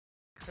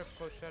trip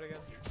close shot again.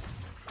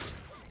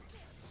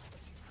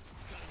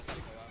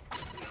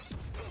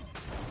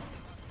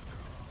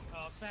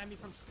 Spam me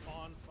from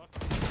spawn. Fuck.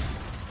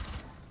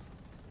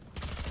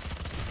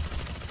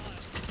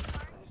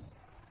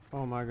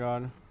 Oh my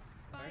god.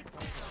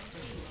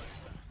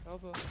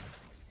 Elbow.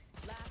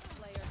 Last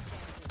player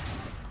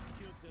standing.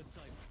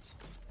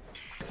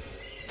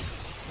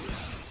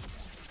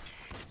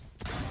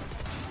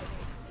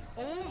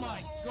 Oh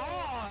my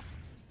god!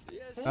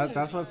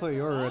 That's my play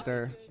your right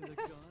there.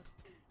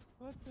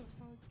 What the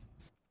fuck?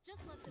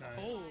 Just let them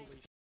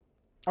Holy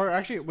Or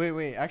actually,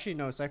 wait. Actually,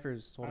 no.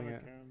 Cypher's holding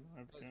it.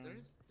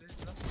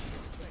 There's nothing.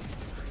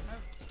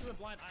 two are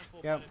blind, I'm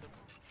full. Yep.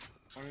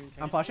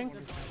 I'm flashing.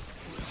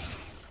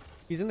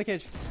 He's in the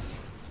cage.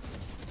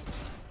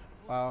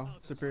 Wow,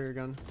 superior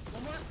gun.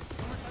 One more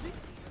heavy.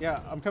 Yeah,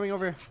 I'm coming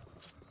over.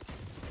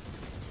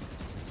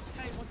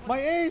 Hey, My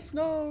ace,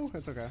 no.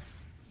 It's okay.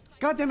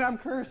 God damn it, I'm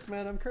cursed,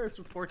 man. I'm cursed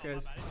with 4 Ks. I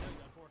didn't know you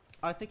got 4.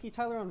 I think he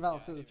Tyler on Val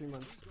for the 3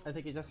 months. I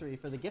think he just 3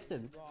 for the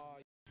gifted.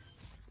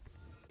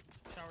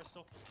 Shower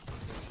still.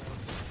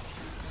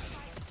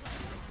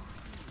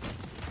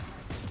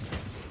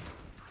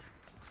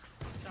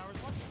 Showers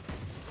one.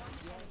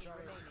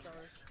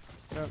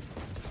 Yep.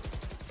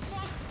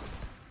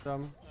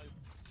 Dumb.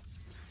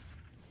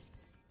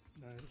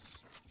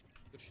 Nice.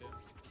 Good shit.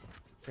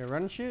 Yeah,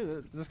 run and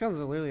shoot. This gun's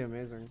literally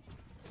amazing.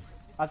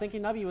 I think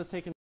Inabi was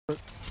taking. 2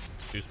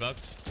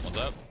 smokes. One's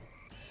up.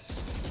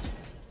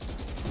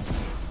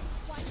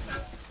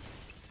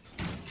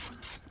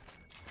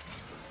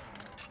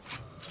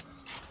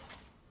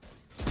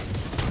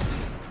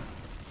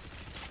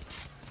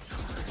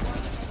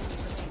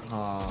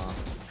 Aww.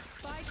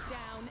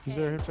 He's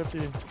there, hit 50,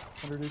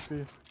 100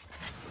 HP.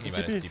 He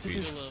might have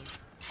TP.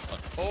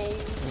 Oh!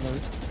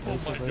 Oh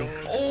my god.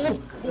 Oh!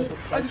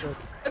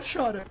 I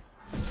shot it.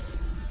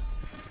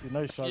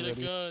 Nice shot, Get it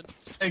Eddie. good.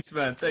 Thanks,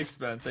 man. Thanks,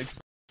 man. Thanks.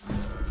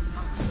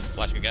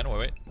 Flashing again.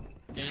 Wait.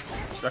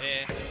 Sorry.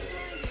 Yeah.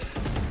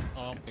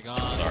 Oh my god.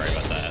 Sorry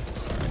about that.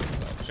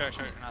 Sure.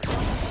 Not so.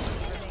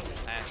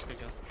 Nice, good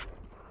kill.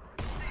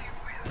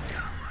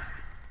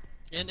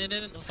 In.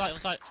 On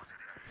site.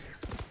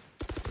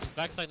 He's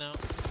backside now.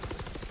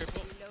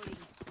 Triple.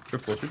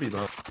 Triple should be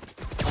low.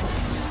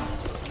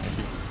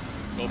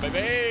 Go,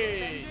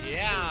 baby!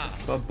 Yeah!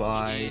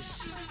 Bye-bye.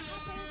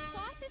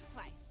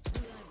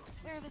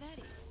 Wherever that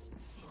is.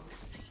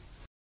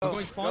 We're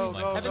going spawn.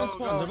 Heaven and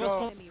spawn. They're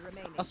both Enemy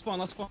remaining. Let's spawn.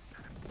 Let's spawn.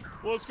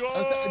 Let's go!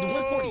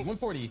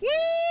 140. GG,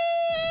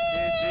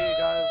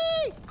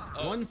 guys.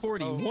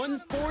 140.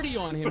 140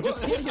 on him. Just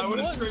hit him. I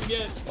wouldn't scream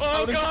yet.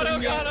 Oh god, oh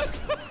god,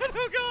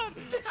 oh god!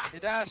 He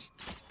dashed.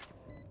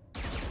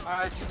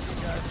 Alright,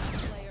 GG, guys.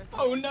 Player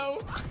Oh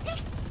no!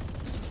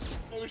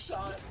 No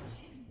shot.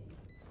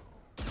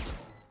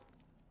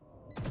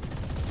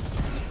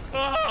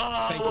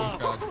 Thank you,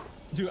 God.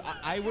 Dude,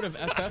 I would have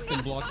FF'd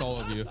and blocked all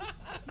of you.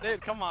 Dude,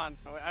 come on.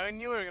 I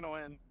knew we were gonna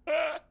win.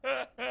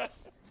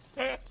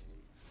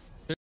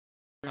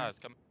 Nice,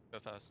 come go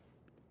fast.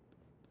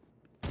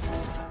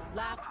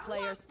 Last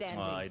player standing.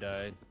 Oh, I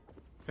died.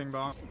 Ping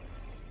bomb.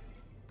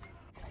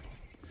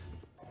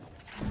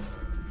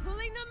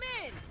 Pulling them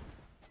in.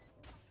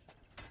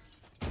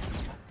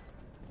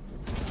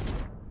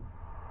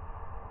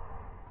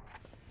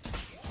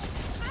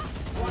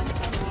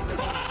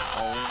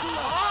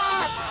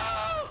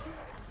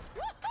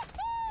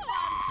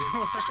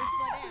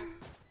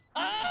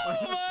 Oh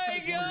my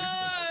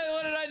god!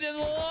 What did I just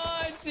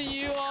watch?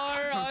 You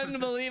are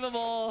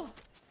unbelievable.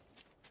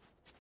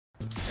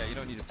 Yeah, you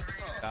don't need to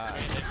die.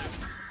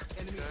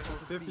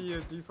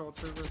 50 default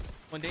server.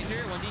 One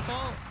danger, one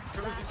default.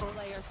 Last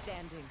player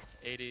standing.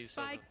 80s.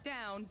 Spike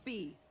down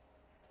B.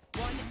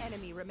 One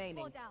enemy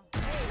remaining.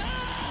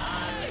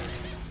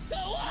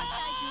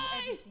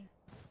 Why?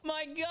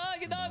 My god,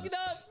 get up, get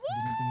up.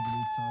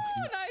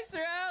 Woo! Nice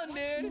round,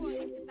 dude.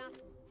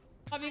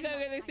 Hope you guys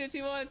get next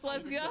 50 months.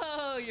 Let's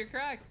go. You're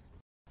cracked.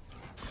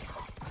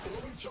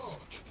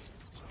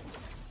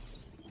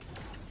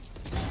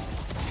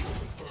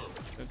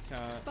 Good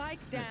cat.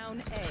 Spike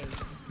down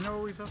A.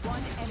 No, he's up.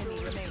 One enemy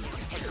remaining.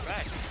 Oh, you're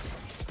back.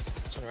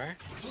 It's alright.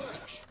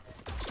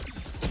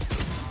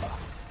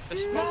 The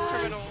smoke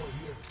criminal.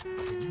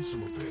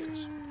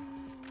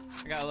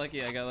 I got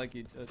lucky. I got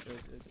lucky.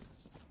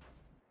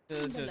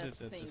 The last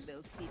thing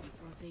they'll see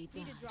before they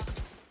die.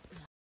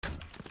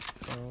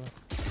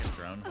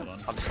 Drone, hold on.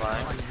 I'm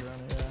flying.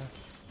 Yeah.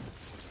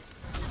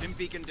 Dim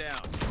beacon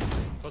down.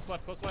 Close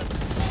left.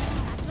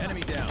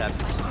 Enemy down.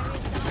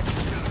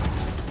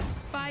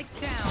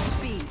 Spike down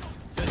B.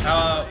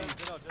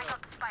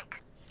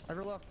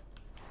 Ever left.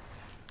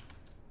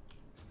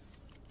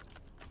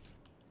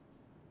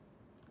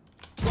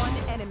 One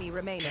enemy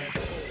remaining.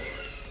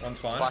 One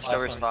spawn. Flashed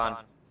over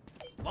spawn.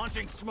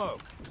 Launching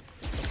smoke.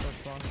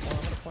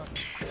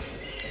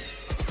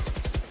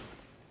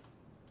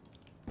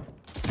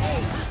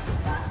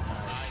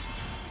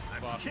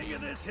 I'm king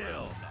of this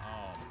hill.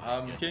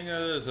 I'm king of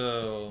this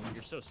hill.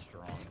 You're so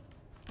strong.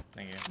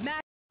 Thank you.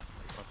 Matt.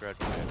 Oh, good.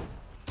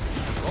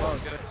 Oh,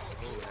 good.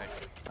 Oh,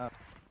 heck.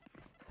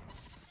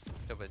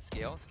 So but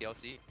scale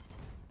C.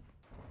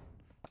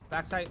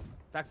 Backside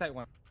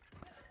one.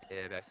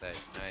 Yeah, backside.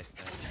 Nice.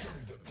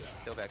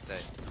 Still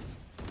backside.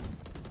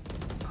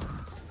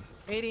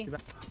 80.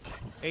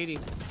 80.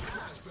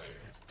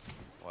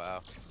 Wow.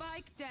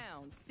 Spike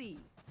down. C.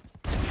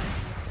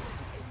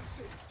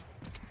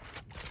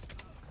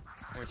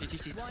 Or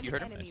CT. One You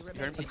heard him? enemy You heard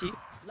him, CT?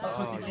 Last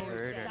Oh, player you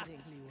heard her.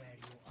 standing.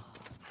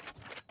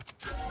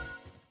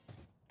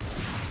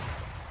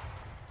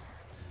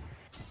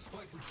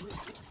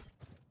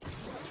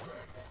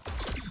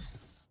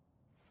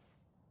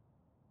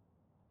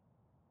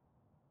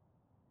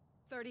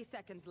 30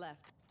 seconds left.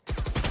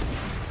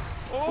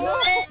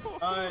 Oh!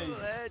 Nice.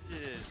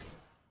 Legend.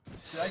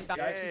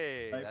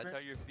 Hey, that's how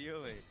you're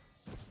feeling.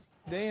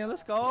 Damn,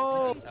 let's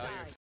go. That's how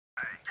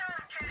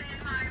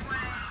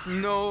you're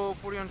No,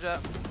 40 on jet.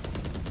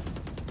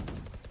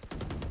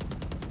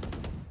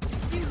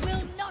 You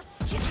will not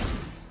kill.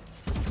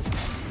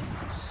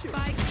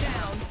 Spike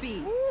down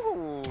B.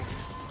 Ooh.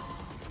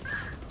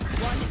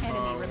 One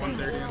enemy remaining.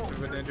 130 on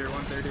Super Danger,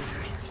 130.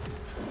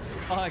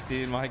 Fuck,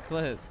 dude, my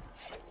clip.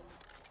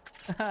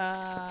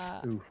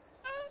 Ooh,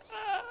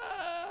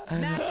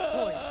 Match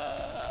point.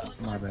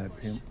 my bad,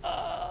 pimp.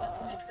 I'm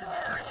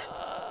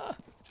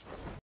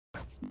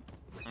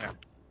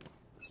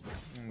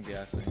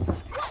guessing.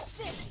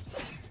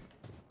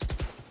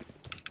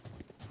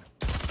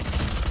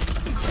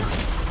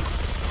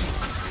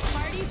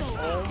 Party's over.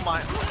 Oh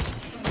my.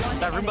 One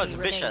That Roomba's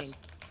enemy vicious. remaining.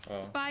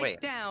 Oh. Spike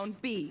Wait. down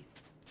B.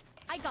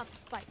 I got the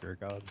spike. Dear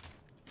God.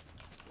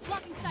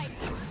 Blocking sight.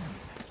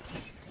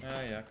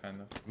 Yeah,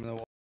 kind of.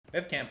 They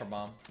have camper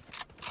bomb.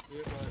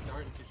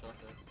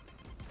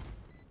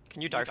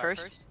 Can you dart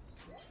first?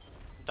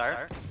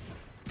 Dart?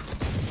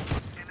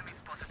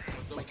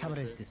 My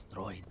camera is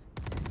destroyed.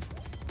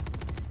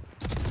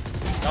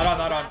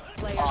 Not on.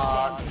 Player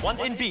standing. One's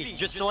in B.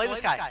 Just delay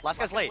this guy. Last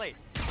guy's late.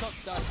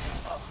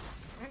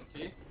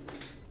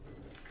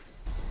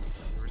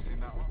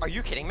 Are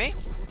you kidding me?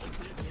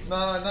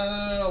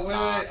 No. Wait.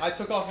 I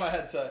took off my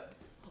headset.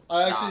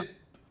 I actually.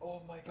 Oh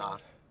my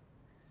god.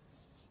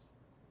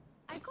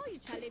 I call you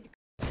Charlie.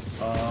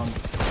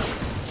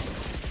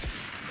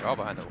 They're all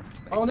behind the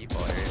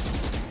people area.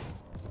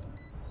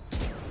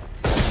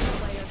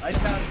 I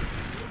tapped.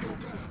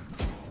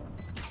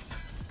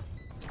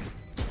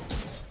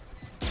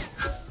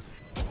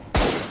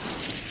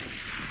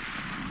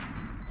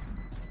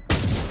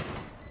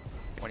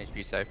 One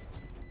HP safe.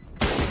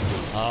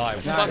 Oh, I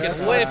that's fucking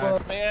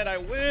whiffed, man. I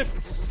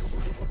whiffed.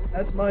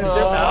 That's my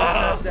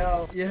fault.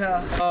 Out.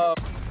 Yeah.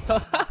 I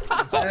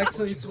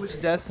actually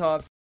switched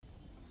desktops.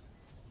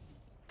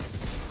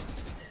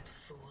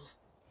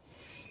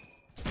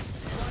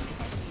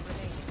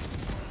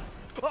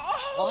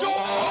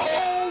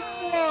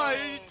 Oh my,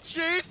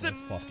 Jason! Let's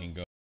fucking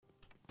go.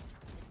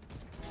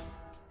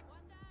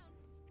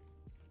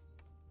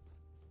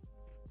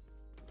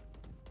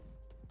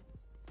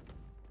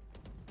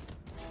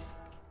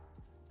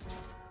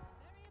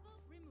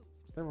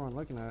 What's everyone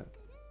looking at?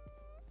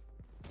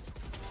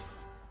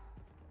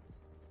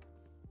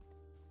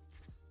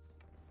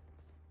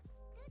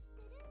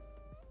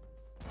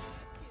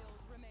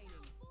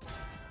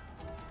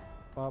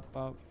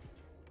 Up.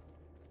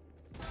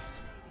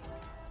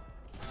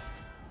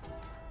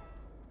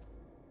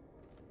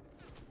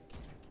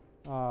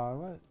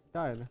 What?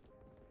 Died.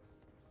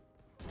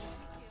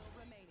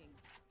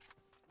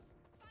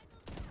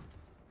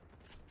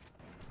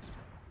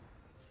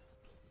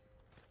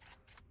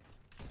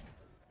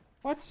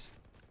 What?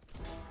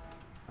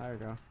 There we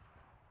go.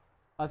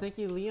 Thank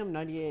you, Liam,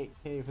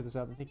 98K for the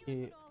sub. Thank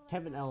you,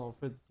 Kevin L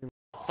for the.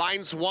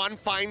 Finds one,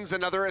 finds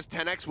another as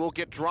 10x will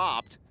get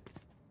dropped.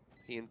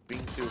 He and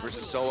Bingsu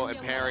versus Solo and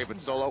Parry, but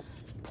Solo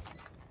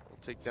will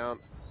take down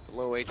the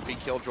low HP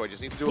Killjoy.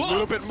 Just needs to do a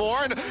little bit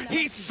more, and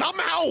he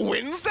somehow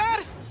wins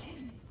that?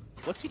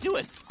 What's he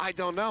doing? I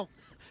don't know.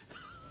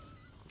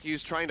 He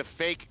was trying to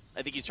fake.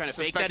 I think he's trying to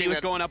fake that he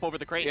was going up over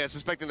the crate. Yeah,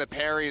 suspecting that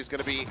Parry is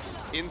going to be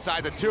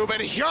inside the tube,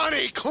 and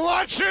Yanni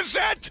clutches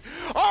it!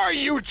 Are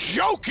you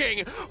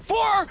joking?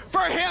 For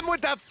him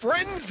with that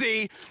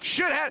frenzy,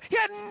 he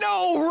had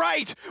no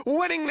right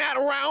winning that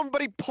round,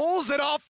 but he pulls it off.